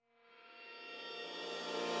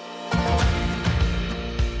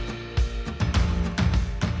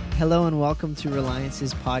Hello and welcome to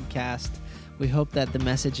Reliance's podcast. We hope that the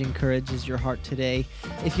message encourages your heart today.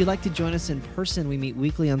 If you'd like to join us in person, we meet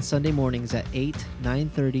weekly on Sunday mornings at 8,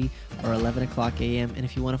 9:30, or 11 o'clock a.m. And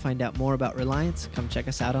if you want to find out more about Reliance, come check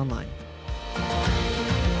us out online.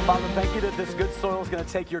 Father, thank you that this good soil is going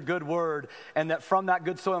to take your good word, and that from that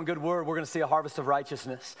good soil and good word, we're going to see a harvest of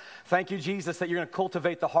righteousness. Thank you, Jesus, that you're going to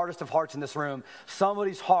cultivate the hardest of hearts in this room.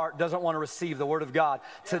 Somebody's heart doesn't want to receive the word of God.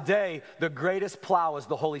 Today, the greatest plow is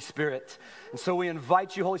the Holy Spirit. And so we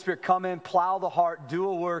invite you, Holy Spirit, come in, plow the heart, do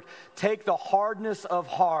a work, take the hardness of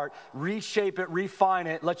heart, reshape it, refine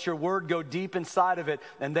it, let your word go deep inside of it,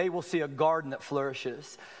 and they will see a garden that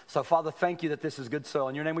flourishes. So, Father, thank you that this is good soil.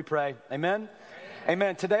 In your name we pray. Amen.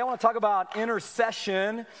 Amen. Today I want to talk about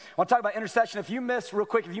intercession. I want to talk about intercession. If you missed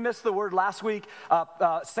the word last week,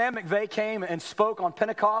 Sam McVeigh came and spoke on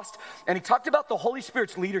Pentecost, and he talked about the Holy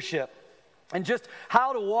Spirit's leadership and just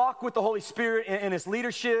how to walk with the Holy Spirit in his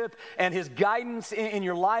leadership and his guidance in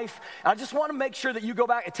your life. And I just want to make sure that you go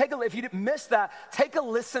back and if you didn't miss that, take a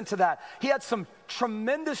listen to that. He had some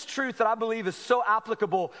tremendous truth that I believe is so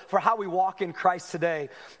applicable for how we walk in Christ today.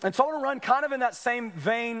 And so I want to run kind of in that same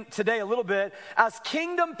vein today a little bit. As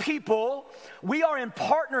kingdom people, we are in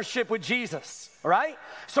partnership with Jesus, all right?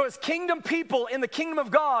 So as kingdom people in the kingdom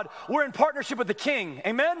of God, we're in partnership with the King.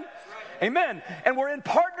 Amen? Amen. And we're in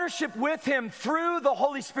partnership with him through the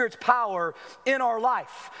Holy Spirit's power in our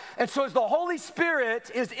life. And so as the Holy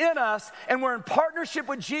Spirit is in us and we're in partnership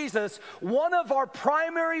with Jesus, one of our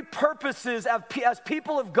primary purposes as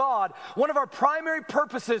people of God, one of our primary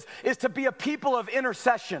purposes is to be a people of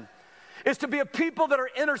intercession. Is to be a people that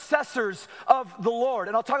are intercessors of the Lord.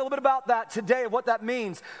 And I'll talk a little bit about that today, what that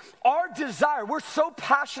means. Our desire, we're so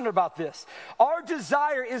passionate about this. Our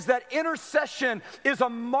desire is that intercession is a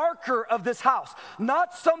marker of this house.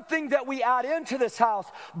 Not something that we add into this house,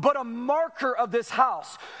 but a marker of this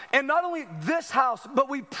house. And not only this house, but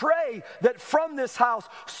we pray that from this house,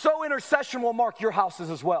 so intercession will mark your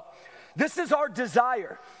houses as well. This is our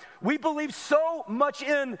desire. We believe so much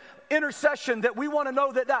in intercession that we want to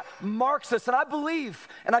know that that marks us. And I believe,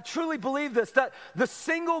 and I truly believe this, that the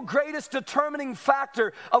single greatest determining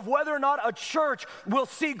factor of whether or not a church will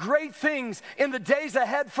see great things in the days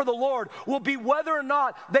ahead for the Lord will be whether or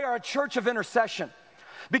not they are a church of intercession.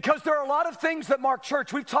 Because there are a lot of things that mark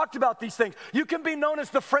church. We've talked about these things. You can be known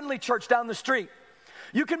as the friendly church down the street.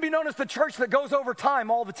 You can be known as the church that goes over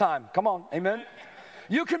time all the time. Come on, amen.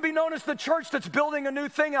 You can be known as the church that's building a new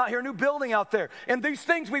thing out here, a new building out there. And these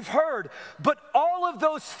things we've heard. But all of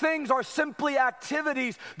those things are simply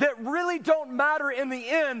activities that really don't matter in the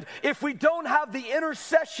end if we don't have the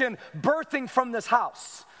intercession birthing from this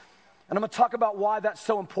house. And I'm going to talk about why that's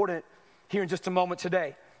so important here in just a moment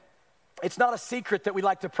today. It's not a secret that we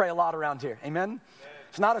like to pray a lot around here. Amen?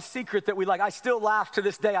 It's not a secret that we like. I still laugh to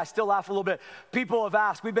this day. I still laugh a little bit. People have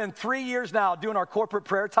asked. We've been 3 years now doing our corporate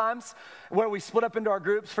prayer times where we split up into our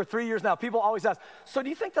groups for 3 years now. People always ask, so do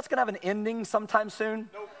you think that's going to have an ending sometime soon?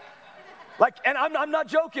 Nope. Like, and I'm not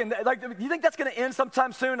joking. Like, you think that's going to end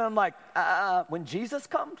sometime soon? And I'm like, when Jesus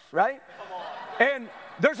comes, right? Come on. And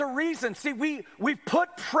there's a reason. See, we've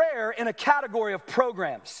put prayer in a category of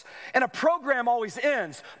programs. And a program always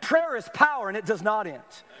ends. Prayer is power, and it does not end.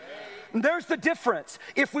 And there's the difference.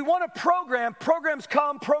 If we want a program, programs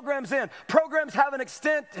come, programs end. Programs have an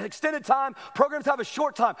extended time, programs have a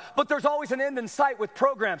short time, but there's always an end in sight with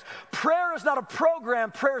programs. Prayer is not a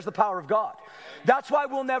program, prayer is the power of God. That's why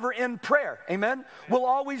we'll never end prayer, amen? We'll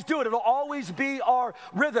always do it. It'll always be our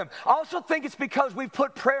rhythm. I also think it's because we've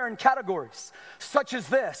put prayer in categories, such as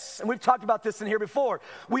this, and we've talked about this in here before.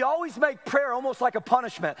 We always make prayer almost like a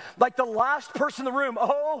punishment, like the last person in the room,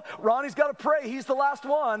 oh, Ronnie's got to pray, he's the last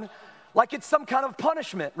one. Like it's some kind of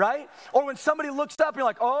punishment, right? Or when somebody looks up, you're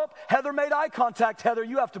like, oh, Heather made eye contact. Heather,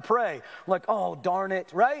 you have to pray. We're like, oh, darn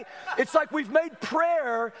it, right? It's like we've made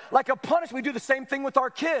prayer like a punishment. We do the same thing with our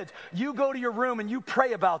kids. You go to your room and you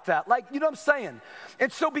pray about that. Like, you know what I'm saying?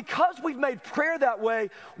 And so because we've made prayer that way,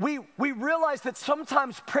 we realize that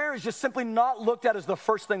sometimes prayer is just simply not looked at as the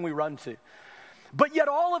first thing we run to. But yet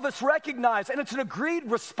all of us recognize, and it's an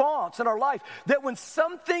agreed response in our life, that when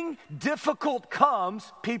something difficult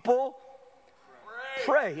comes, people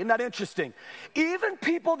pray. Isn't that interesting? Even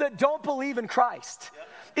people that don't believe in Christ,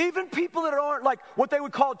 even people that aren't like what they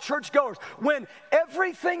would call churchgoers, when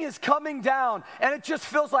everything is coming down and it just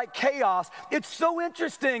feels like chaos, it's so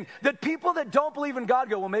interesting that people that don't believe in God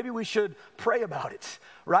go, well, maybe we should pray about it,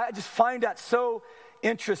 right? I just find that so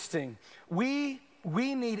interesting. We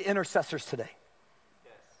need intercessors today.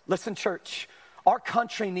 Listen, church, our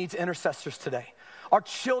country needs intercessors today. Our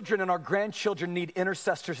children and our grandchildren need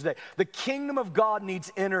intercessors today. The kingdom of God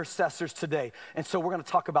needs intercessors today. And so we're going to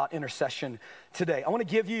talk about intercession today. I want to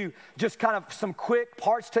give you just kind of some quick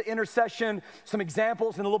parts to intercession, some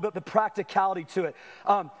examples, and a little bit of the practicality to it.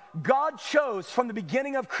 God chose from the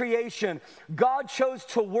beginning of creation, God chose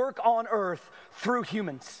to work on earth through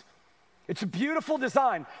humans. It's a beautiful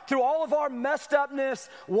design. Through all of our messed upness,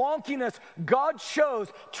 wonkiness, God chose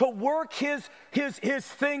to work his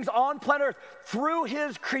things on planet Earth through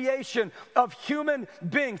his creation of human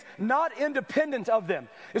beings, not independent of them.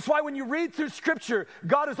 It's why when you read through Scripture,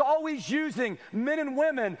 God is always using men and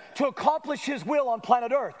women to accomplish his will on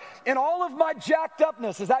planet Earth. In all of my jacked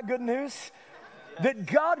upness, is that good news? Yes. That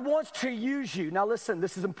God wants to use you. Now listen,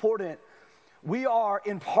 this is important. We are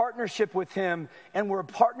in partnership with him, and we're in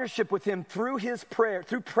partnership with him through his prayer,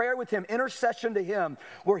 through prayer with him, intercession to him,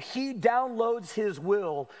 where he downloads his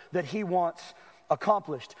will that he wants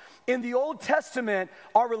accomplished. In the Old Testament,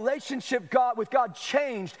 our relationship with God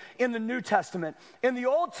changed in the New Testament. In the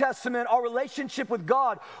Old Testament, our relationship with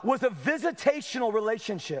God was a visitational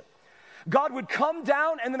relationship. God would come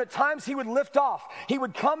down, and then at times he would lift off. He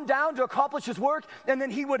would come down to accomplish his work, and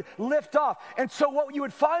then he would lift off. And so what you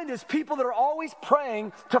would find is people that are always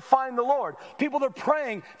praying to find the Lord. People that are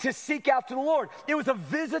praying to seek after the Lord. It was a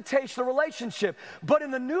visitational relationship. But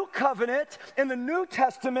in the New Covenant, in the New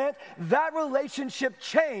Testament, that relationship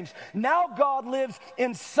changed. Now God lives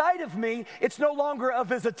inside of me. It's no longer a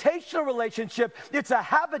visitational relationship. It's a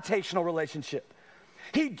habitational relationship.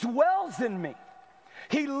 He dwells in me.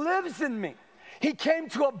 He lives in me. He came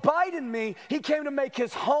to abide in me. He came to make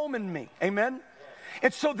his home in me. Amen?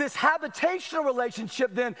 And so this habitational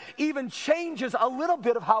relationship then even changes a little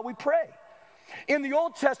bit of how we pray. In the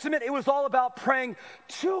Old Testament, it was all about praying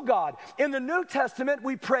to God. In the New Testament,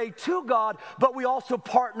 we pray to God, but we also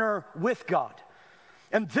partner with God.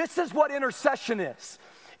 And this is what intercession is.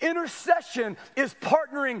 Intercession is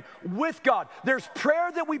partnering with God. There's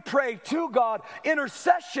prayer that we pray to God.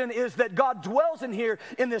 Intercession is that God dwells in here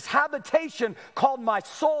in this habitation called my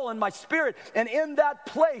soul and my spirit. And in that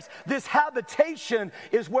place, this habitation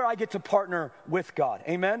is where I get to partner with God.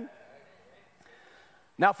 Amen?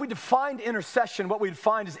 Now, if we defined intercession, what we'd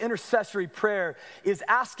find is intercessory prayer is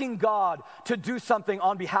asking God to do something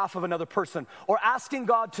on behalf of another person, or asking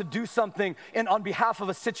God to do something on behalf of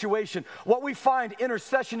a situation. What we find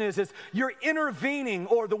intercession is you're intervening,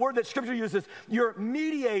 or the word that Scripture uses, you're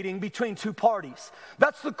mediating between two parties.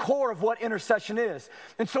 That's the core of what intercession is.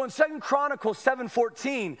 And so in 2 Chronicles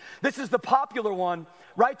 7:14, this is the popular one,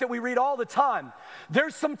 right, that we read all the time.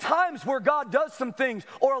 There's some times where God does some things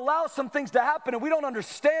or allows some things to happen and we don't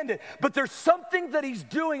understand it, but there's something that he's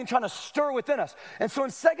doing and trying to stir within us. And so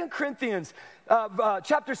in 2 Chronicles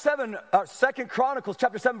chapter 7,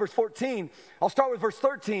 verse 14, I'll start with verse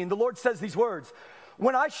 13. The Lord says these words,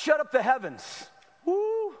 when I shut up the heavens,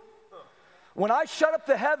 when I shut up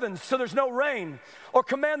the heavens so there's no rain, or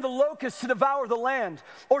command the locusts to devour the land,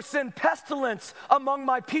 or send pestilence among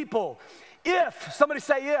my people, somebody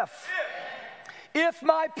say if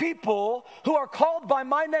my people who are called by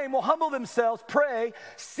my name will humble themselves, pray,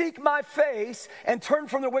 seek my face, and turn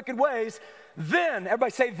from their wicked ways, then,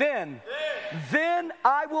 everybody say then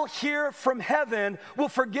I will hear from heaven, will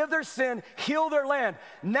forgive their sin, heal their land.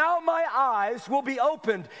 Now my eyes will be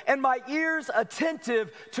opened and my ears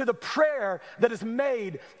attentive to the prayer that is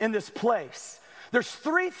made in this place. There's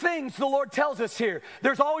three things the Lord tells us here.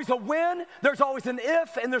 There's always a when, there's always an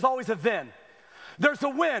if, and there's always a then. There's a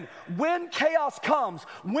when chaos comes,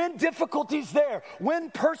 when difficulty's there,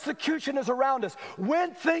 when persecution is around us,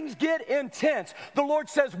 when things get intense. The Lord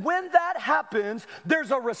says when that happens,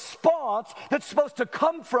 there's a response that's supposed to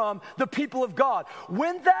come from the people of God.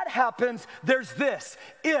 When that happens, there's this.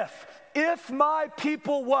 If my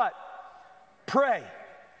people what? Pray.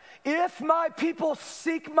 If my people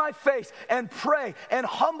seek my face and pray and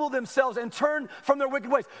humble themselves and turn from their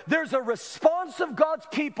wicked ways, there's a response of God's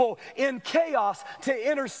people in chaos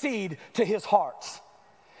to intercede to his heart.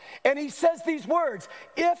 And he says these words,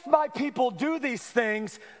 if my people do these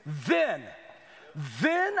things, then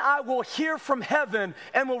I will hear from heaven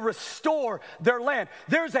and will restore their land.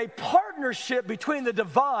 There's a partnership between the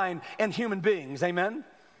divine and human beings, amen,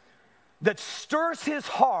 that stirs his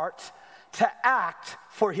heart to act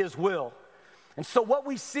for his will. And so what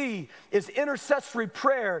we see is intercessory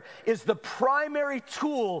prayer is the primary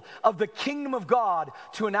tool of the kingdom of God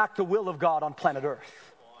to enact the will of God on planet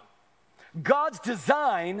Earth. God's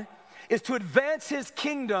design is to advance his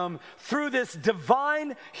kingdom through this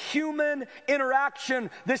divine human interaction,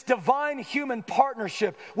 this divine human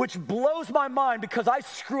partnership, which blows my mind because I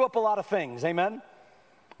screw up a lot of things, amen?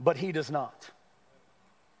 But he does not.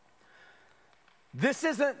 This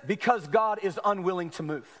isn't because God is unwilling to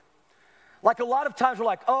move. Like a lot of times we're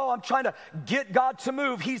like, oh, I'm trying to get God to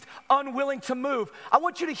move. He's unwilling to move. I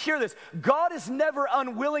want you to hear this. God is never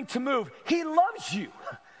unwilling to move. He loves you.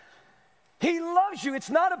 He loves you. It's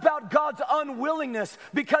not about God's unwillingness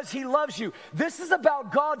because he loves you. This is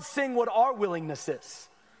about God seeing what our willingness is.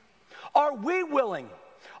 Are we willing?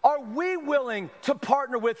 Are we willing to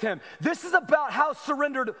partner with him? This is about how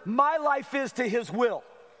surrendered my life is to his will.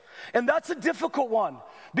 And that's a difficult one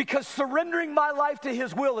because surrendering my life to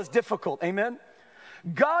his will is difficult. Amen?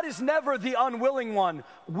 God is never the unwilling one.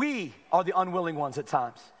 We are the unwilling ones at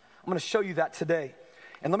times. I'm going to show you that today.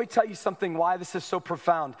 And let me tell you something why this is so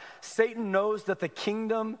profound. Satan knows that the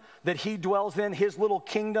kingdom that he dwells in, his little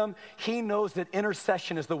kingdom, he knows that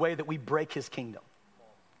intercession is the way that we break his kingdom.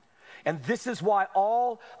 And this is why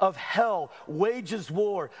all of hell wages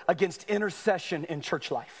war against intercession in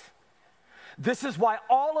church life. This is why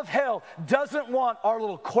all of hell doesn't want our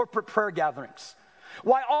little corporate prayer gatherings.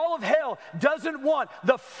 Why all of hell doesn't want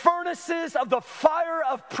the furnaces of the fire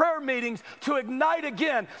of prayer meetings to ignite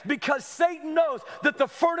again, because Satan knows that the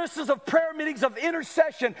furnaces of prayer meetings of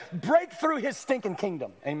intercession break through his stinking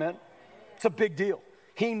kingdom. Amen? It's a big deal.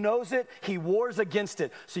 He knows it. He wars against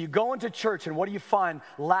it. So you go into church, and what do you find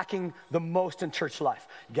lacking the most in church life?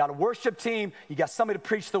 You got a worship team. You got somebody to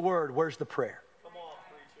preach the word. Where's the prayer? Come on,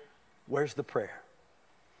 preacher. Where's the prayer?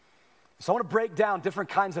 So I want to break down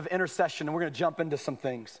different kinds of intercession, and we're going to jump into some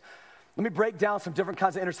things. Let me break down some different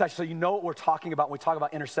kinds of intercession so you know what we're talking about when we talk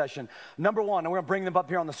about intercession. Number one, and we're going to bring them up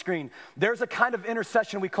here on the screen. There's a kind of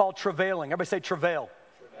intercession we call travailing. Everybody say travail.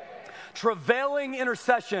 Travailing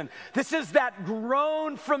intercession. This is that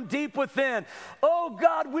groan from deep within. Oh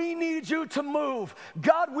God, we need you to move.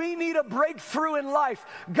 God, we need a breakthrough in life.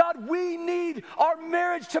 God, we need our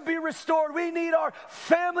marriage to be restored. We need our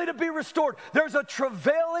family to be restored. There's a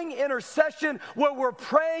travailing intercession where we're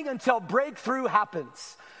praying until breakthrough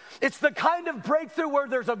happens. It's the kind of breakthrough where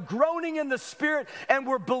there's a groaning in the spirit and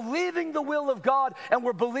we're believing the will of God, and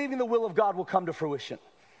we're believing the will of God will come to fruition.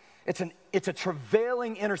 It's a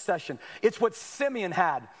travailing intercession. It's what Simeon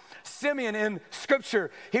had. Simeon in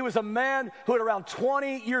Scripture, he was a man who had around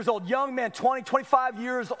 20 years old, young man, 20, 25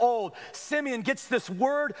 years old. Simeon gets this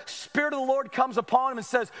word, Spirit of the Lord comes upon him and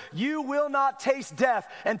says, you will not taste death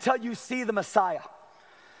until you see the Messiah.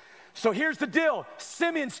 So here's the deal.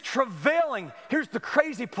 Simeon's travailing. Here's the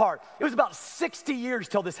crazy part. It was about 60 years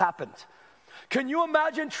till this happened. Can you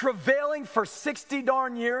imagine travailing for 60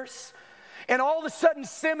 darn years? And all of a sudden,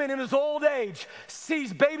 Simeon in his old age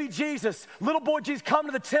sees baby Jesus, little boy Jesus, come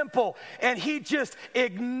to the temple, and he just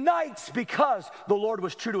ignites because the Lord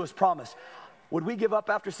was true to his promise. Would we give up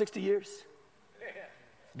after 60 years?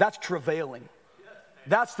 That's travailing.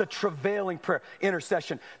 That's the travailing prayer,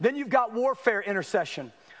 intercession. Then you've got warfare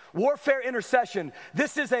intercession. Warfare intercession.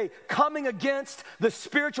 This is a coming against the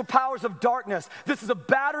spiritual powers of darkness. This is a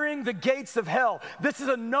battering the gates of hell. This is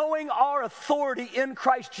a knowing our authority in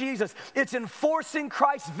Christ Jesus. It's enforcing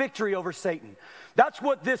Christ's victory over Satan. That's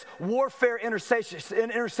what this warfare intercession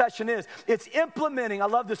is. It's implementing, I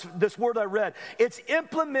love this word I read. It's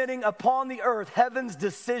implementing upon the earth heaven's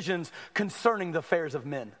decisions concerning the affairs of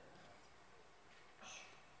men.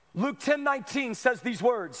 Luke 10:19 says these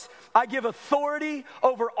words, I give authority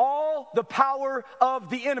over all the power of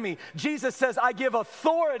the enemy. Jesus says, I give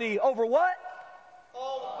authority over what?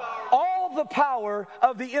 All the power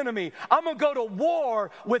of the enemy. I'm going to go to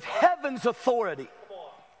war with heaven's authority.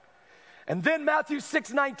 And then Matthew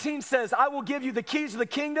 6:19 says, I will give you the keys of the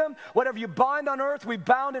kingdom. Whatever you bind on earth, will be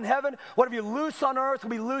bound in heaven. Whatever you loose on earth,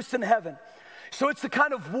 will be loosed in heaven. So it's the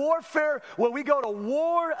kind of warfare where we go to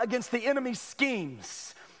war against the enemy's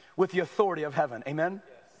schemes with the authority of heaven. Amen?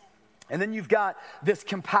 Yes. And then you've got this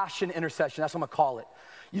compassion intercession. That's what I'm going to call it.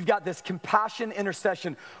 You've got this compassion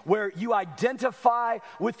intercession where you identify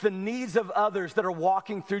with the needs of others that are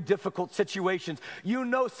walking through difficult situations. You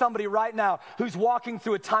know somebody right now who's walking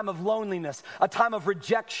through a time of loneliness, a time of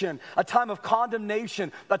rejection, a time of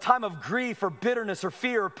condemnation, a time of grief or bitterness or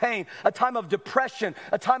fear or pain, a time of depression,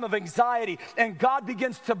 a time of anxiety. And God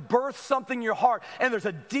begins to birth something in your heart, and there's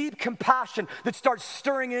a deep compassion that starts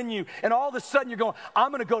stirring in you. And all of a sudden you're going,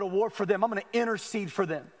 I'm going to go to war for them. I'm going to intercede for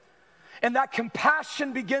them. And that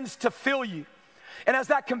compassion begins to fill you. And as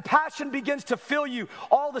that compassion begins to fill you,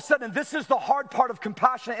 all of a sudden, and this is the hard part of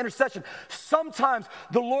compassion and intercession, sometimes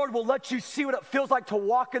the Lord will let you see what it feels like to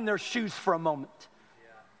walk in their shoes for a moment.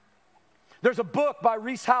 There's a book by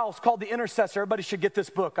Reese Howells called The Intercessor. Everybody should get this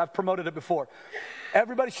book. I've promoted it before.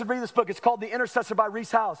 Everybody should read this book. It's called The Intercessor by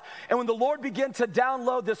Reese Howells. And when the Lord began to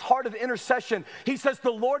download this heart of intercession, he says, the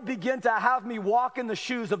Lord began to have me walk in the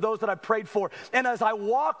shoes of those that I prayed for. And as I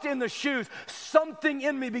walked in the shoes, something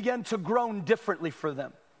in me began to groan differently for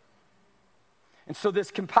them. And so this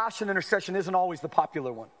compassion intercession isn't always the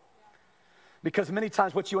popular one. Because many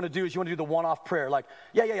times what you want to do is you want to do the one-off prayer. Like,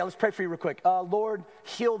 yeah, let's pray for you real quick. Lord,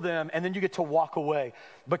 heal them, and then you get to walk away.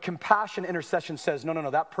 But compassion intercession says,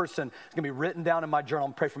 no, that person is going to be written down in my journal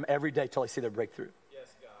and pray from every day till I see their breakthrough.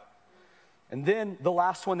 Yes, God. And then the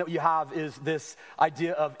last one that you have is this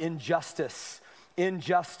idea of injustice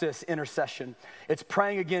intercession. It's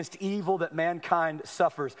praying against evil that mankind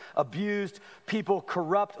suffers. Abused people,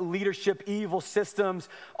 corrupt leadership, evil systems,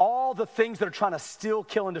 all the things that are trying to steal,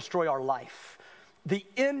 kill, and destroy our life. The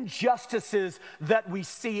injustices that we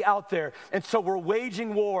see out there. And so we're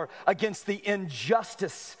waging war against the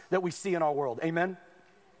injustice that we see in our world. Amen?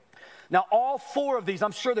 Now, all four of these,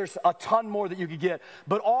 I'm sure there's a ton more that you could get,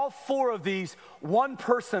 but all four of these, one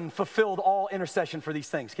person fulfilled all intercession for these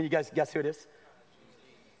things. Can you guys guess who it is?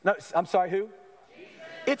 No, I'm sorry, who? Jesus.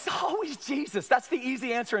 It's always Jesus. That's the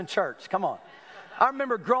easy answer in church. Come on. I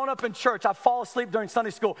remember growing up in church, I'd fall asleep during Sunday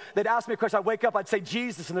school. They'd ask me a question. I'd wake up, I'd say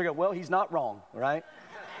Jesus, and they'd go, well, he's not wrong, right?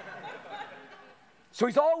 So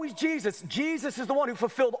he's always Jesus. Jesus is the one who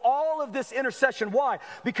fulfilled all of this intercession. Why?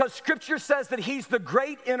 Because Scripture says that he's the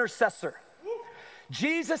great intercessor.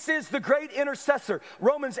 Jesus is the great intercessor.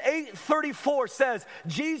 Romans 8:34 says,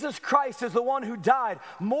 Jesus Christ is the one who died.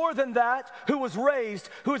 More than that, who was raised,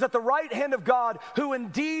 who is at the right hand of God, who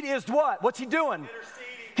indeed is what? What's he doing?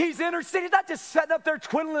 He's interceding. He's not just sitting up there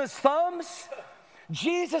twiddling his thumbs.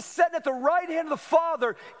 Jesus sitting at the right hand of the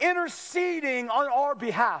Father, interceding on our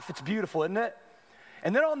behalf. It's beautiful, isn't it?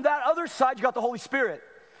 And then on that other side, you got the Holy Spirit.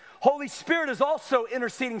 Holy Spirit is also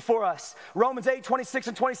interceding for us. Romans 8:26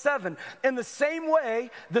 and 27. In the same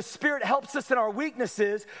way, the Spirit helps us in our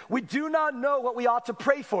weaknesses. We do not know what we ought to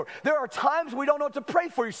pray for. There are times we don't know what to pray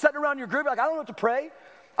for. You're sitting around your group like, I don't know what to pray.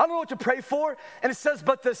 I don't know what to pray for. And it says,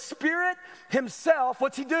 but the Spirit himself,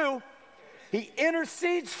 what's he do? He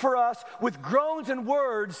intercedes for us with groans and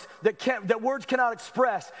words that words cannot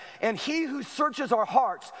express. And he who searches our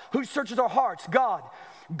hearts,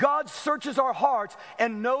 God searches our hearts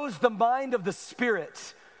and knows the mind of the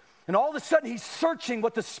Spirit. And all of a sudden, he's searching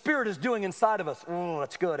what the Spirit is doing inside of us. Oh,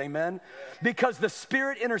 that's good, amen? Because the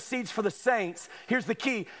Spirit intercedes for the saints. Here's the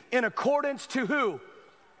key. In accordance to who?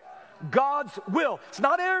 God's will. It's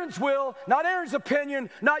not Aaron's will, not Aaron's opinion,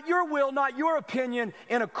 not your will, not your opinion,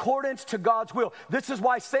 in accordance to God's will. This is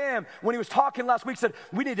why Sam, when he was talking last week, said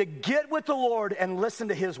we need to get with the Lord and listen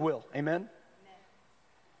to his will. Amen?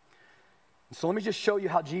 So let me just show you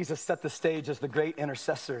how Jesus set the stage as the great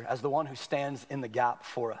intercessor, as the one who stands in the gap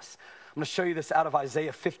for us. I'm going to show you this out of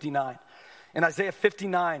Isaiah 59. In Isaiah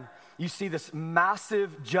 59, you see this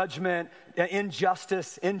massive judgment,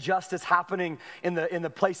 injustice happening in the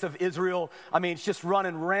place of Israel. I mean, it's just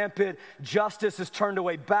running rampant. Justice is turned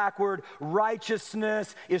away backward.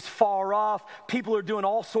 Righteousness is far off. People are doing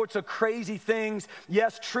all sorts of crazy things.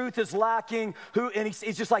 Yes, truth is lacking.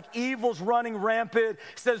 It's just like evil's running rampant.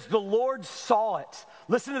 It says the Lord saw it.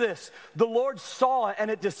 Listen to this. The Lord saw it and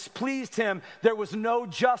it displeased him. There was no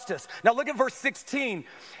justice. Now look at verse 16.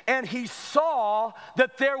 And he saw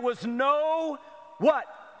that there was no, what?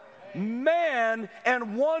 Man,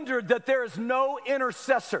 and wondered that there is no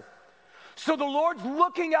intercessor. So the Lord's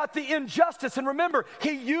looking at the injustice. And remember,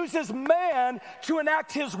 he uses man to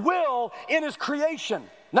enact his will in his creation.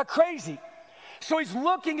 Isn't that crazy? So he's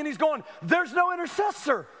looking and he's going, there's no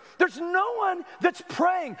intercessor. There's no one that's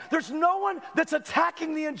praying. There's no one that's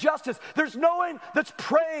attacking the injustice. There's no one that's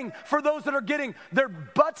praying for those that are getting their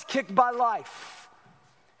butts kicked by life.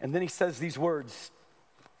 And then he says these words,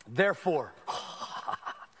 therefore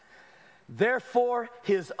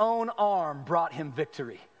his own arm brought him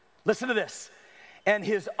victory. Listen to this. And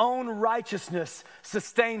his own righteousness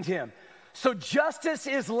sustained him. So justice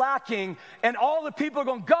is lacking, and all the people are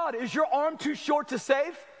going, God, is your arm too short to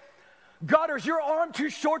save? God, is your arm too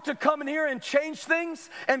short to come in here and change things?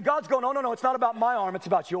 And God's going, no, it's not about my arm, it's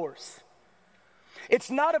about yours.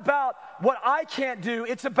 It's not about what I can't do,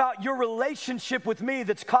 it's about your relationship with me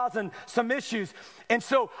that's causing some issues. And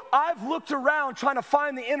so I've looked around trying to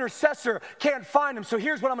find the intercessor, can't find him. So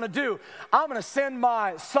here's what I'm going to do. I'm going to send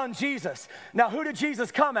my son Jesus. Now, who did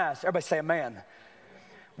Jesus come as? Everybody say a man.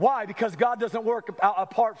 Why? Because God doesn't work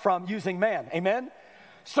apart from using man. Amen?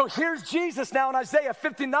 So here's Jesus now in Isaiah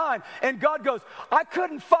 59, and God goes, I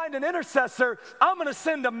couldn't find an intercessor. I'm going to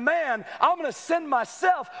send a man. I'm going to send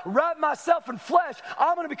myself, wrap myself in flesh.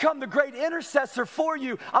 I'm going to become the great intercessor for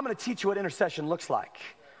you. I'm going to teach you what intercession looks like.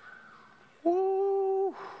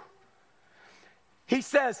 Woo. He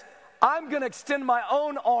says, I'm going to extend my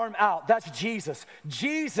own arm out. That's Jesus.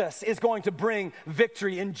 Jesus is going to bring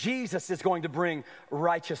victory, and Jesus is going to bring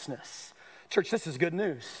righteousness. Church, this is good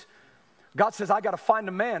news. God says, I got to find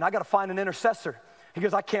a man. I got to find an intercessor. He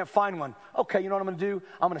goes, I can't find one. Okay, you know what I'm going to do?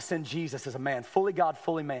 I'm going to send Jesus as a man, fully God,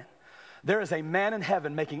 fully man. There is a man in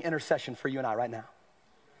heaven making intercession for you and I right now.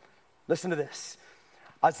 Listen to this.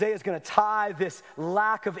 Isaiah is going to tie this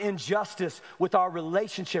lack of injustice with our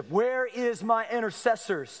relationship. Where is my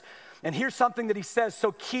intercessors? And here's something that he says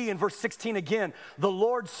so key in verse 16 again. The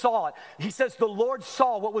Lord saw it. He says the Lord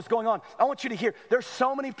saw what was going on. I want you to hear, there's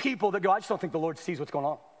so many people that go, I just don't think the Lord sees what's going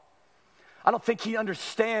on. I don't think he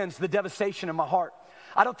understands the devastation in my heart.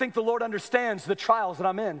 I don't think the Lord understands the trials that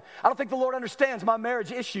I'm in. I don't think the Lord understands my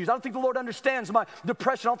marriage issues. I don't think the Lord understands my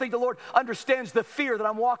depression. I don't think the Lord understands the fear that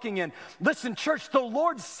I'm walking in. Listen, church, the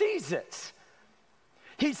Lord sees it.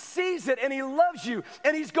 He sees it and he loves you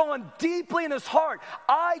and he's going deeply in his heart.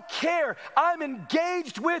 I care. I'm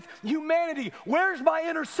engaged with humanity. Where's my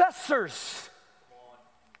intercessors?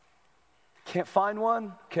 Can't find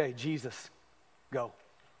one? Okay, Jesus, go.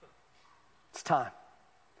 It's time.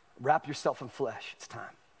 Wrap yourself in flesh. It's time.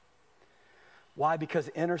 Why? Because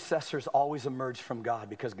intercessors always emerge from God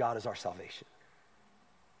because God is our salvation.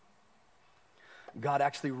 God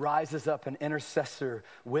actually rises up an intercessor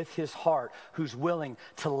with his heart who's willing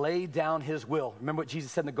to lay down his will. Remember what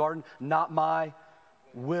Jesus said in the garden? Not my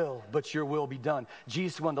will, but your will be done.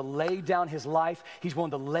 Jesus wanted to lay down his life. He's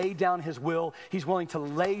willing to lay down his will. He's willing to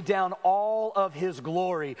lay down all of his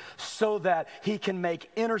glory so that he can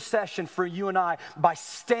make intercession for you and I by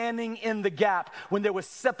standing in the gap. When there was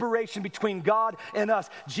separation between God and us,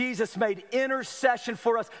 Jesus made intercession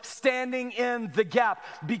for us, standing in the gap,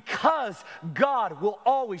 because God will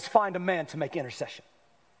always find a man to make intercession.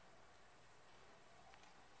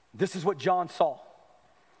 This is what John saw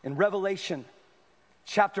in Revelation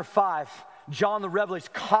Chapter 5, John the Revelator is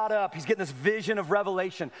caught up. He's getting this vision of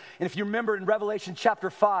Revelation. And if you remember in Revelation chapter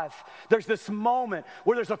 5, there's this moment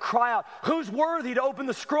where there's a cry out, who's worthy to open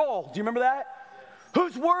the scroll? Do you remember that?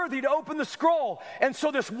 Who's worthy to open the scroll? And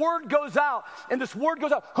so this word goes out, and this word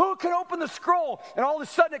goes out, who can open the scroll? And all of a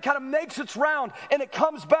sudden it kind of makes its round, and it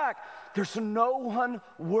comes back. There's no one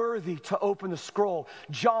worthy to open the scroll.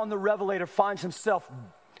 John the Revelator finds himself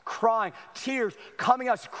crying, tears coming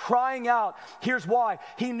out, crying out. Here's why.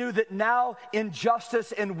 He knew that now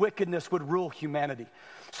injustice and wickedness would rule humanity.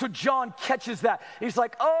 So John catches that. He's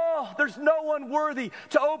like, oh, there's no one worthy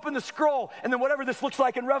to open the scroll. And then whatever this looks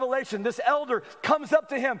like in Revelation, this elder comes up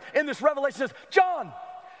to him in this revelation and says,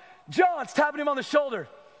 John's tapping him on the shoulder.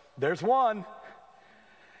 There's one.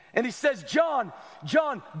 And he says, John,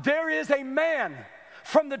 there is a man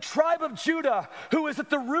from the tribe of Judah, who is at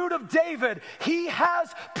the root of David. He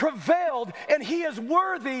has prevailed, and he is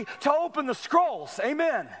worthy to open the scrolls.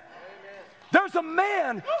 Amen. There's a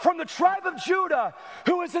man from the tribe of Judah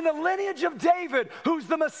who is in the lineage of David, who's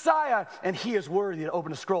the Messiah, and he is worthy to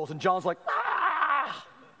open the scrolls. And John's like, ah!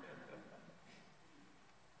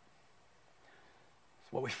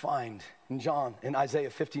 That's what we find in Isaiah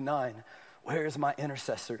 59. Where is my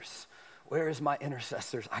intercessors? Where is my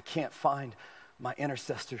intercessors? I can't find my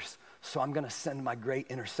intercessors, so I'm going to send my great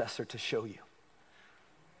intercessor to show you.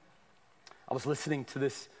 I was listening to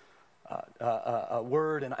this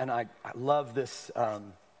word, and I love this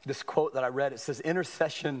quote that I read. It says,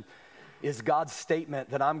 intercession is God's statement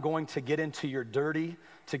that I'm going to get into your dirty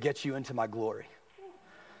to get you into my glory.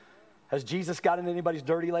 Has Jesus got into anybody's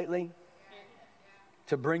dirty lately?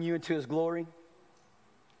 To bring you into his glory?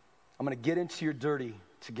 I'm going to get into your dirty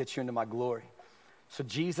to get you into my glory. So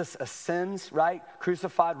Jesus ascends, right?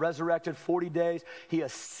 Crucified, resurrected, 40 days. He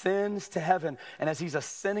ascends to heaven. And as he's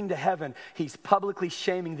ascending to heaven, he's publicly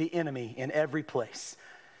shaming the enemy in every place.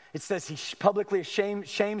 It says he publicly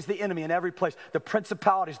shames the enemy in every place. The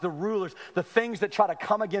principalities, the rulers, the things that try to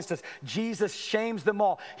come against us. Jesus shames them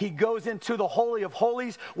all. He goes into the Holy of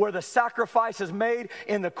Holies where the sacrifice is made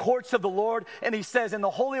in the courts of the Lord. And he says, in the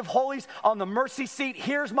Holy of Holies, on the mercy seat,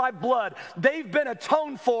 here's my blood. They've been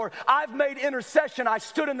atoned for. I've made intercession. I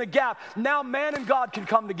stood in the gap. Now man and God can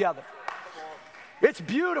come together. It's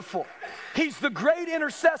beautiful. He's the great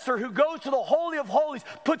intercessor who goes to the Holy of Holies,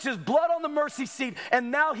 puts his blood on the mercy seat,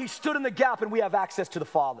 and now he stood in the gap and we have access to the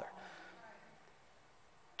Father.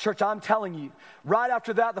 Church, I'm telling you, right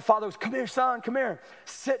after that, the Father goes, come here, son, come here.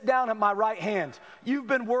 Sit down at my right hand. You've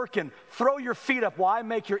been working. Throw your feet up while I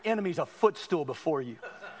make your enemies a footstool before you.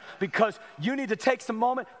 Because you need to take some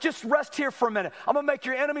moment. Just rest here for a minute. I'm going to make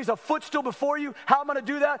your enemies a footstool before you. How am I going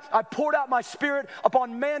to do that? I poured out my Spirit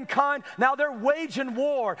upon mankind. Now they're waging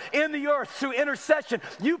war in the earth through intercession.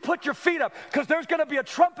 You put your feet up because there's going to be a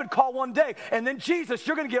trumpet call one day. And then Jesus,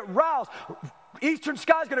 you're going to get roused. Eastern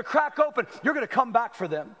sky's going to crack open. You're going to come back for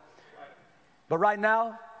them. But right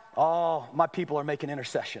now, my people are making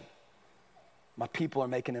intercession. My people are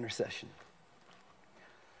making intercession.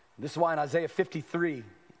 This is why in Isaiah 53,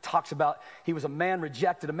 talks about he was a man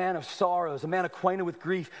rejected, a man of sorrows, a man acquainted with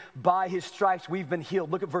grief. By his stripes we've been healed.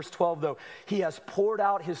 Look at verse 12 though. He has poured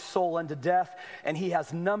out his soul unto death, and he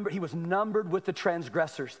was numbered with the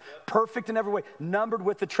transgressors. Perfect in every way, numbered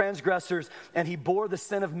with the transgressors, and he bore the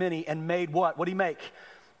sin of many and made what? What did he make?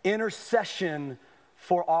 Intercession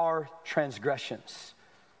for our transgressions.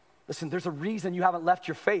 Listen, there's a reason you haven't left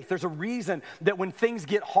your faith. There's a reason that when things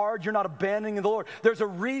get hard, you're not abandoning the Lord. There's a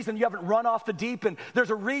reason you haven't run off the deep end.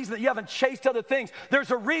 There's a reason that you haven't chased other things.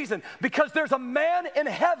 There's a reason because there's a man in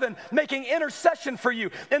heaven making intercession for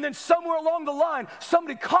you. And then somewhere along the line,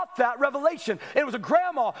 somebody caught that revelation. It was a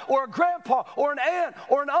grandma or a grandpa or an aunt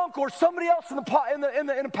or an uncle or somebody else in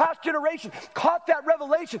the past generation caught that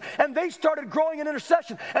revelation, and they started growing in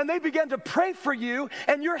intercession, and they began to pray for you,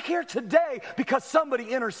 and you're here today because somebody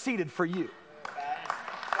interceded for you.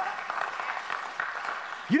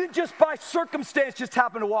 You didn't just by circumstance just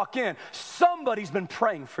happen to walk in. Somebody's been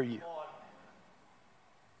praying for you.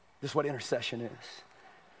 This is what intercession is.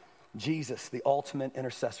 Jesus, the ultimate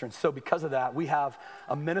intercessor. And so because of that, we have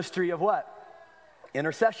a ministry of what?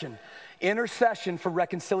 Intercession. Intercession for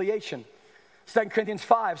reconciliation. 2 Corinthians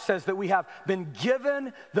 5 says that we have been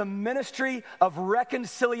given the ministry of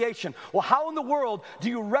reconciliation. Well, how in the world do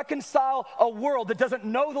you reconcile a world that doesn't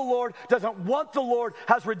know the Lord, doesn't want the Lord,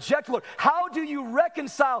 has rejected the Lord? How do you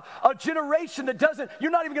reconcile a generation that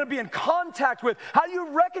you're not even going to be in contact with? How do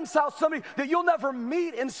you reconcile somebody that you'll never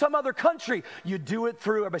meet in some other country? You do it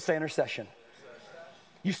through, everybody say intercession.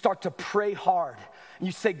 You start to pray hard.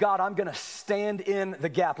 You say, God, I'm going to stand in the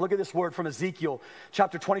gap. Look at this word from Ezekiel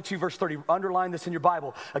chapter 22, verse 30. Underline this in your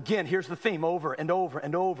Bible. Again, here's the theme over and over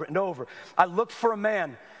and over and over. I looked for a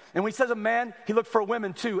man. And when he says a man, he looked for a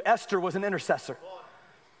woman too. Esther was an intercessor.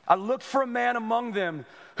 I looked for a man among them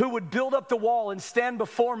who would build up the wall and stand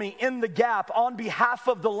before me in the gap on behalf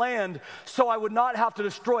of the land so I would not have to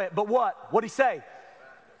destroy it. But what? What did he say?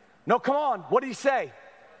 No, come on. What did he say?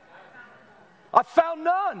 I found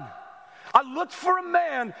none. I looked for a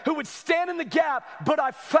man who would stand in the gap, but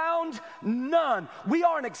I found none. We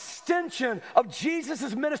are an extension of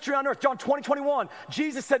Jesus' ministry on earth. John 20:21,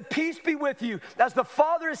 Jesus said, peace be with you. As the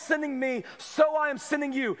Father is sending me, so I am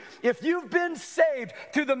sending you. If you've been saved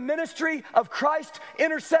through the ministry of Christ's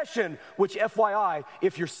intercession, which FYI,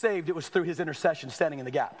 if you're saved, it was through his intercession standing in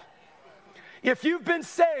the gap. If you've been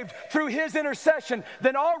saved through his intercession,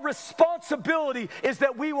 then our responsibility is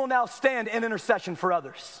that we will now stand in intercession for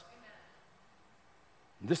others.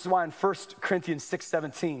 This is why in 1 Corinthians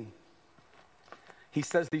 6:17, he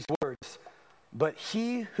says these words, but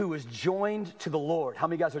he who is joined to the Lord. How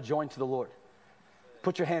many of you guys are joined to the Lord?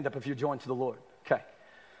 Put your hand up if you're joined to the Lord. Okay.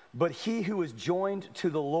 But he who is joined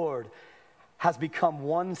to the Lord has become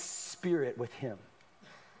one spirit with him.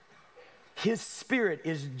 His spirit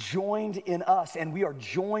is joined in us, and we are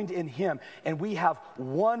joined in him, and we have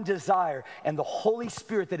one desire, and the Holy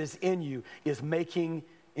Spirit that is in you is making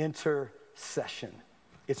intercession.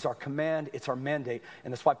 It's our command, it's our mandate.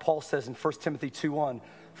 And that's why Paul says in 1 Timothy 2:1,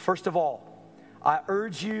 first of all, I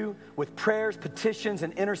urge you with prayers, petitions,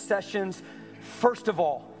 and intercessions, first of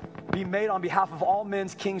all, be made on behalf of all men,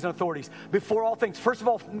 kings, and authorities. Before all things, first of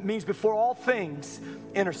all means before all things,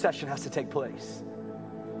 intercession has to take place.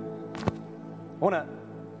 I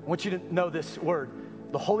want you to know this word.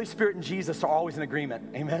 The Holy Spirit and Jesus are always in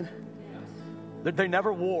agreement. Amen? They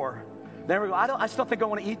never war. They never go, I just don't think I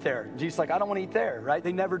want to eat there. Jesus is like, I don't want to eat there, right?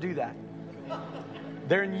 They never do that.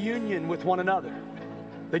 They're in union with one another.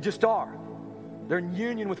 They just are. They're in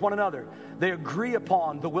union with one another. They agree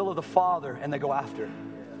upon the will of the Father, and they go after it.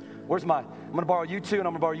 Where's mine? I'm going to borrow you two, and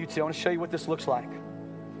I'm going to borrow you two. I want to show you what this looks like.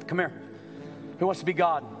 Come here. Who wants to be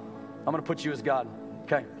God? I'm going to put you as God.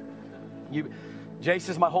 Okay. Jace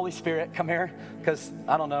is my Holy Spirit. Come here. Because,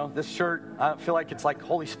 I don't know, this shirt, I feel like it's like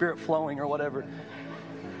Holy Spirit flowing or whatever.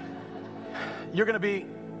 You're going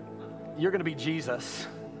to be Jesus.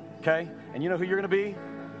 Okay? And you know who you're going to be?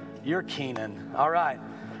 You're Kenan. All right.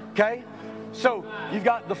 Okay? So, you've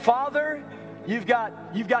got the Father you've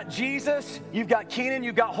got Jesus, you've got Kenan,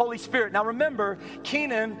 you've got Holy Spirit. Now remember,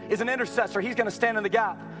 Kenan is an intercessor. He's going to stand in the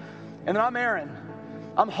gap. And then I'm Aaron.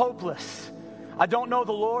 I'm hopeless. I don't know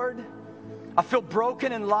the Lord. I feel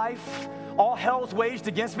broken in life. All hell's waged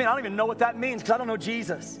against me. And I don't even know what that means because I don't know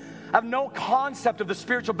Jesus. I have no concept of the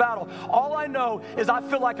spiritual battle. All I know is I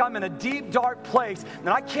feel like I'm in a deep, dark place and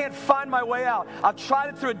I can't find my way out. I've tried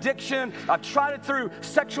it through addiction. I've tried it through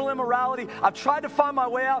sexual immorality. I've tried to find my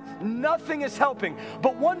way out. Nothing is helping.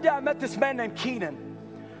 But one day I met this man named Kenan.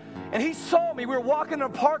 And he saw me. We were walking in a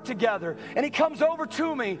park together. And he comes over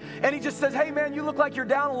to me. And he just says, hey, man, you look like you're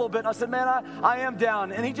down a little bit. And I said, man, I am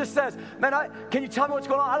down. And he just says, man, can you tell me what's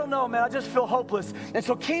going on? I don't know, man. I just feel hopeless. And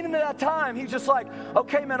so Kenan at that time, he's just like,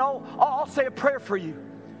 okay, man, I'll say a prayer for you.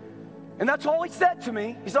 And that's all he said to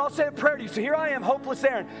me. He said, I'll say a prayer to you. So here I am, hopeless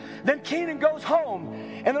Aaron. Then Kenan goes home.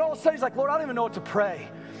 And then all of a sudden, he's like, Lord, I don't even know what to pray.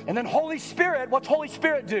 And then Holy Spirit, what's Holy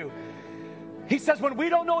Spirit do? He says, when we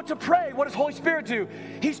don't know what to pray, what does Holy Spirit do?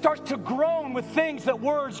 He starts to groan with things that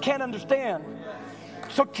words can't understand.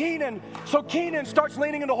 So Kenan starts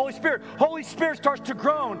leaning into Holy Spirit. Holy Spirit starts to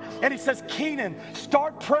groan. And he says, Kenan,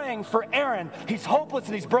 start praying for Aaron. He's hopeless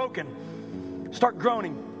and he's broken. Start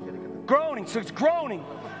groaning. Groaning. So it's groaning.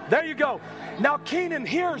 There you go. Now Kenan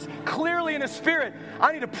hears clearly in his spirit,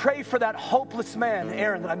 I need to pray for that hopeless man,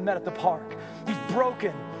 Aaron, that I met at the park. He's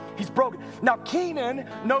broken. He's broken. Now, Kenan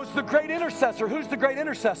knows the great intercessor. Who's the great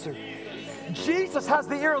intercessor? Jesus has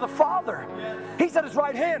the ear of the Father. He's at his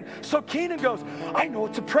right hand. So Kenan goes, I know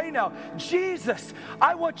what to pray now. Jesus,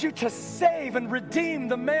 I want you to save and redeem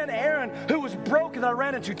the man Aaron who was broken that I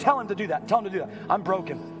ran into. Tell him to do that. Tell him to do that. I'm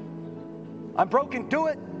broken. I'm broken. Do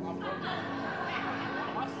it.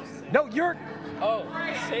 No, you're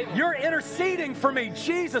interceding for me.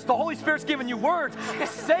 Jesus, the Holy Spirit's giving you words.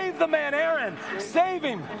 Save the man Aaron. Save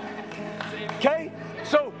him. Okay?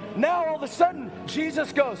 So now all of a sudden,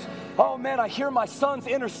 Jesus goes, oh man, I hear my son's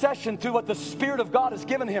intercession through what the Spirit of God has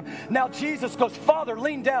given him. Now Jesus goes, Father,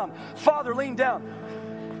 lean down. Father, lean down.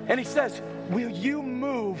 And he says, will you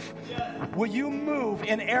move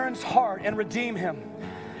in Aaron's heart and redeem him?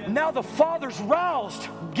 Now the Father's roused.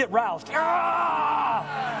 Get roused.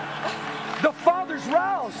 The Father's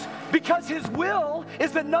roused because his will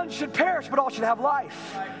is that none should perish, but all should have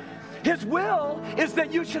life. His will is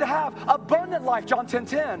that you should have abundant life, John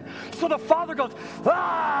 10:10. So the Father goes,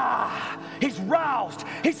 he's roused.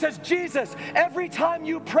 He says, Jesus, every time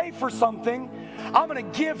you pray for something, I'm going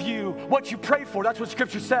to give you what you pray for. That's what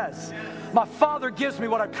Scripture says. My Father gives me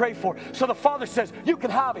what I pray for. So the Father says, you can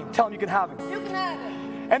have him. Tell him you can have him. You can have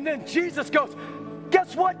him. And then Jesus goes,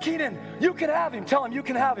 guess what, Kenan? You can have him. Tell him you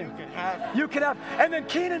can have him. You can have him. And then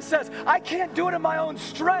Kenan says, I can't do it in my own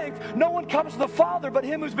strength. No one comes to the Father but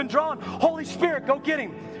him who's been drawn. Holy Spirit, go get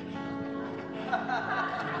him.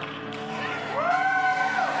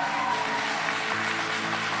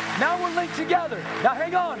 Now we're linked together. Now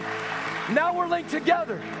hang on. Now we're linked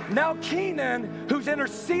together. Now Kenan, who's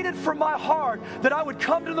interceded for my heart that I would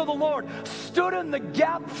come to know the Lord, stood in the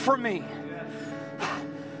gap for me.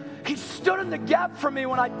 He stood in the gap for me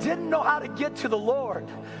when I didn't know how to get to the Lord.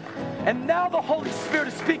 And now the Holy Spirit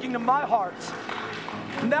is speaking to my heart.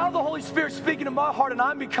 Now the Holy Spirit is speaking to my heart and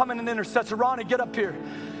I'm becoming an intercessor. Ronnie, get up here.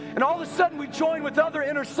 And all of a sudden we join with other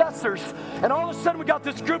intercessors. And all of a sudden we got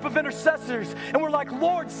this group of intercessors. And we're like,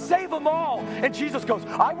 Lord, save them all. And Jesus goes,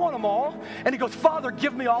 I want them all. And he goes, Father,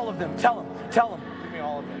 give me all of them. Tell him. Give me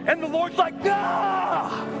all of them. And the Lord's like,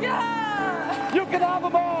 yeah! You can have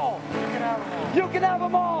them all. You can have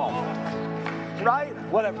them all. Right?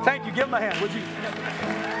 Whatever. Thank you. Give him a hand, would you?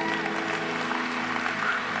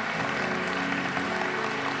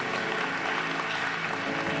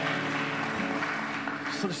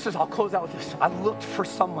 So this is, I'll close out with this. I looked for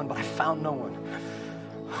someone, but I found no one.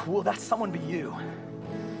 Will that someone be you?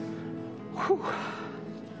 Whew.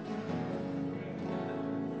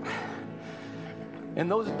 In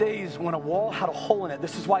those days when a wall had a hole in it,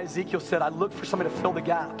 this is why Ezekiel said, I looked for somebody to fill the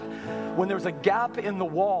gap. When there was a gap in the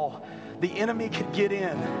wall, the enemy could get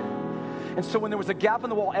in. And so when there was a gap in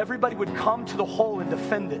the wall, everybody would come to the hole and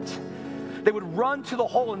defend it. They would run to the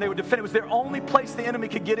hole and they would defend it. It was their only place the enemy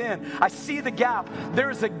could get in. I see the gap. There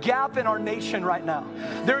is a gap in our nation right now.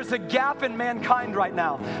 There is a gap in mankind right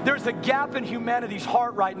now. There's a gap in humanity's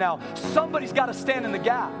heart right now. Somebody's got to stand in the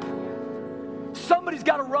gap. Somebody's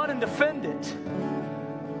got to run and defend it.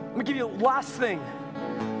 Let me give you the last thing.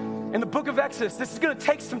 In the book of Exodus, this is going to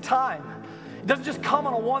take some time. It doesn't just come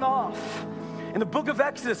on a one-off. In the book of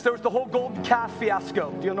Exodus, there was the whole golden calf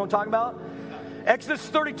fiasco. Do you know what I'm talking about? Exodus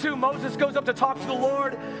 32, Moses goes up to talk to the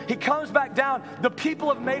Lord. He comes back down. The people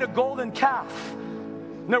have made a golden calf.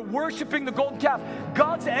 And they're worshiping the golden calf.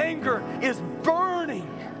 God's anger is burning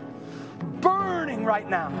right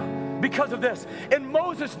now because of this. And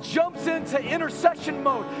Moses jumps into intercession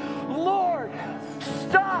mode. Lord,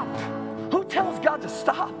 stop. Who tells God to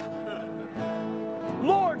stop?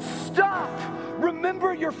 Lord, stop.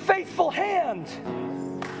 Remember your faithful hand.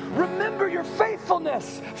 Remember your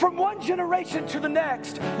faithfulness from one generation to the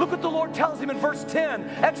next. Look what the Lord tells him in verse 10,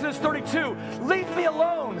 Exodus 32. Leave me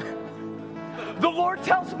alone. The Lord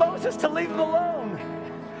tells Moses to leave him alone.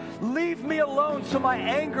 Leave me alone so my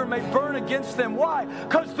anger may burn against them. Why?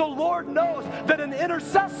 Because the Lord knows that an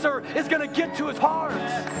intercessor is going to get to his heart.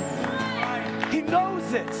 He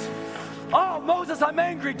knows it. Oh, Moses, I'm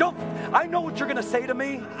angry. I know what you're going to say to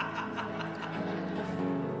me.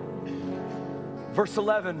 Verse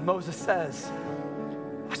 11, Moses says,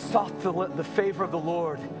 I sought the favor of the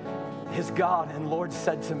Lord, his God, and the Lord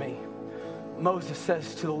said to me, Moses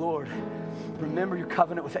says to the Lord, remember your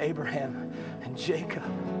covenant with Abraham and Jacob.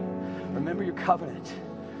 Remember your covenant.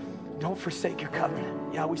 Don't forsake your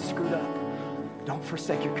covenant. Yeah, we screwed up. Don't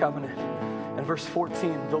forsake your covenant. And verse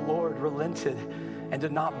 14, the Lord relented and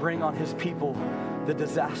did not bring on his people the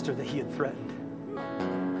disaster that he had threatened.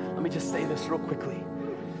 Let me just say this real quickly.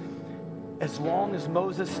 As long as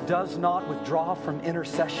Moses does not withdraw from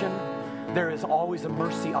intercession, there is always a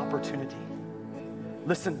mercy opportunity.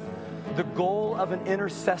 Listen, the goal of an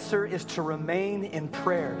intercessor is to remain in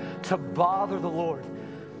prayer, to bother the Lord.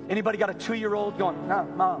 Anybody got a 2-year-old going,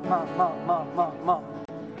 mom?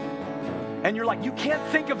 And you're like, you can't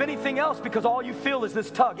think of anything else because all you feel is this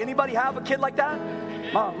tug. Anybody have a kid like that?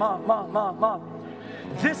 Mom.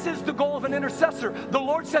 This is the goal of an intercessor. The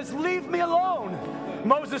Lord says, leave me alone.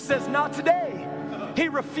 Moses says, not today. He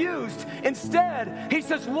refused. Instead, he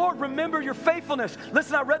says, Lord, remember your faithfulness.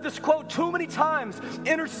 Listen, I read this quote too many times.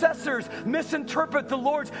 Intercessors misinterpret the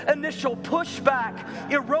Lord's initial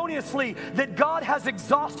pushback erroneously that God has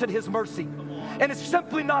exhausted his mercy. And it's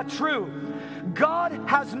simply not true. God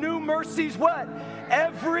has new mercies, what?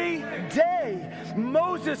 Every day.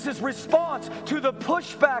 Moses' response to the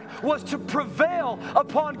pushback was to prevail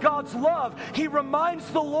upon God's love. He reminds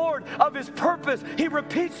the Lord of his purpose. He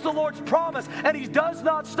repeats the Lord's promise, and he does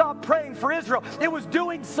not stop praying for Israel. It was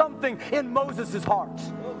doing something in Moses' heart.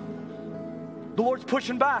 The Lord's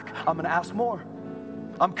pushing back. I'm going to ask more.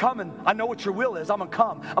 I'm coming. I know what your will is. I'm going to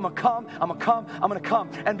come.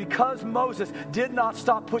 And because Moses did not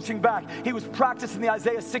stop pushing back, he was practicing the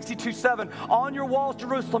Isaiah 62:7. On your walls,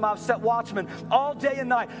 Jerusalem, I've set watchmen all day and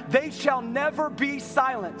night. They shall never be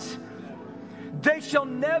silent. They shall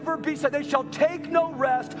never be silent. They shall take no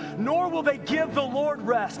rest, nor will they give the Lord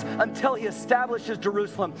rest until he establishes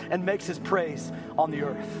Jerusalem and makes his praise on the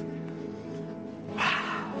earth.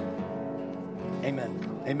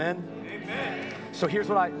 Amen. Amen. Amen. So here's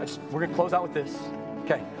what we're going to close out with this.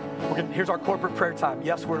 Okay. Here's our corporate prayer time.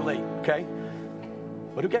 Yes, we're late. Okay.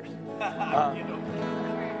 But who cares?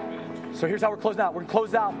 So here's how we're closing out. We're going to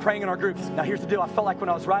close out praying in our groups. Now here's the deal. I felt like when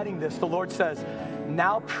I was writing this, the Lord says,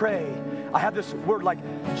 now pray. I have this word like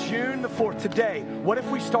June the 4th, today. What if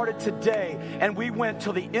we started today and we went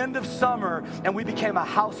till the end of summer and we became a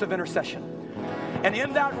house of intercession? And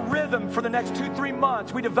in that rhythm for the next 2-3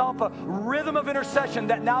 months, we develop a rhythm of intercession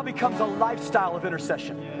that now becomes a lifestyle of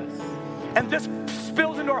intercession. Yes. And this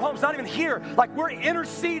spills into our homes, not even here. Like we're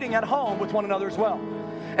interceding at home with one another as well.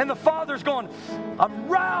 And the Father's going, I'm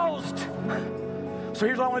roused. So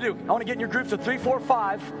here's what I want to do. I want to get in your groups of 3, 4,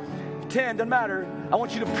 5, 10, doesn't matter. I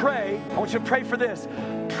want you to pray. I want you to pray for this.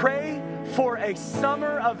 Pray for a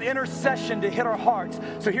summer of intercession to hit our hearts.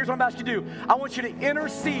 So here's what I'm asking you to do. I want you to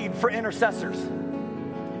intercede for intercessors.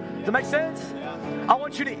 Does that make sense? Yeah. I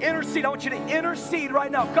want you to intercede. I want you to intercede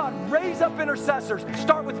right now. God, raise up intercessors.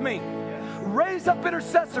 Start with me. Raise up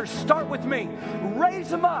intercessors. Start with me. Raise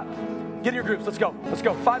them up. Get in your groups. Let's go. Let's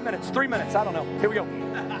go. 5 minutes, 3 minutes. I don't know. Here we go.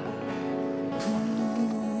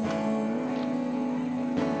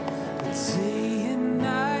 Day and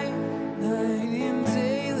night, night and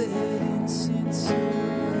day, let incense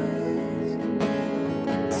rise.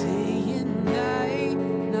 Day and night,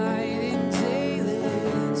 night and day,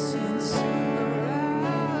 let incense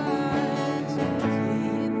rise.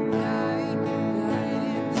 Day and night, night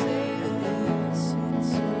and day, let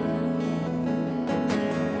incense rise.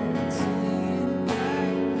 Day and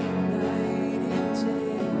night, night and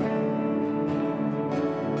day.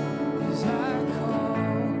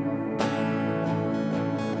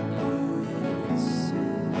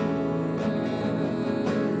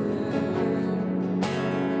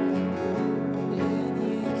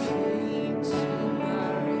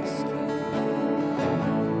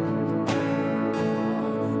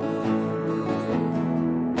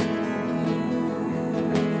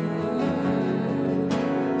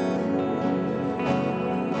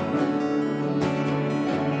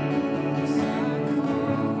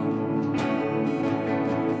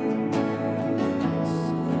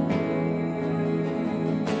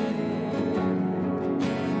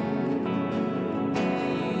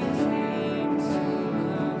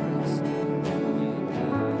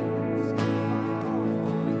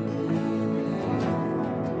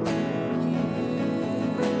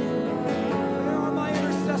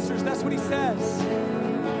 Notice what he says.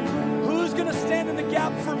 Who's going to stand in the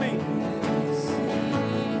gap for me?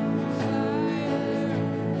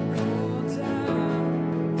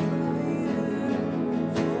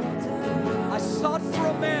 I sought for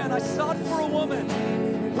a man. I sought for a woman.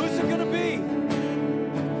 Who's it going to be?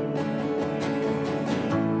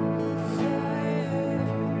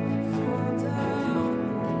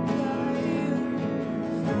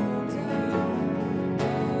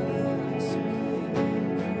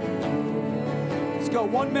 Let's go.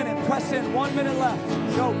 1 minute. Press in. 1 minute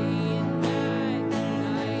left. Go.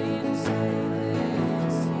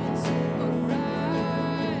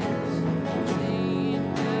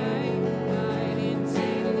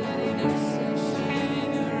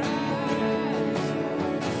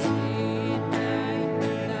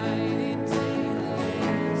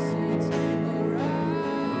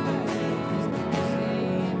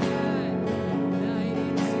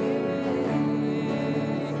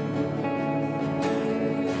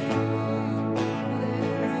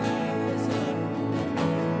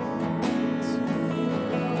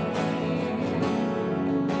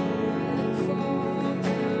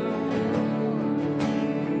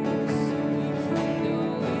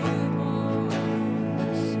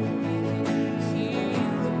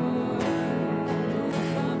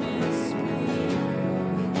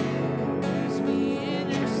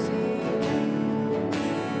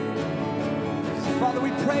 Father,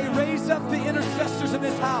 we pray, raise up the intercessors in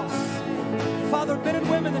this house. Father, men and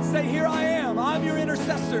women that say, here I am, I'm your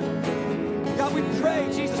intercessor. God, we pray,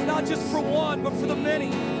 Jesus, not just for one, but for the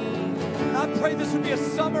many. And I pray this would be a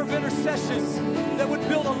summer of intercession that would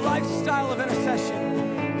build a lifestyle of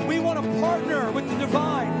intercession. We want to partner with the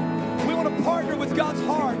divine. We want to partner with God's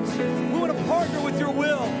heart. We want to partner with your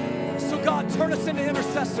will. So God, turn us into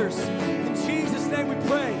intercessors. In Jesus' name we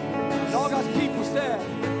pray. And all God's people said,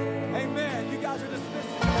 amen. You guys are dismissed.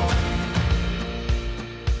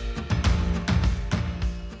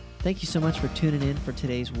 Thank you so much for tuning in for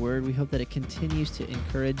today's word. We hope that it continues to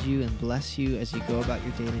encourage you and bless you as you go about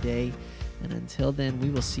your day to day. And until then,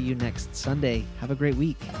 we will see you next Sunday. Have a great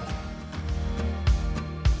week.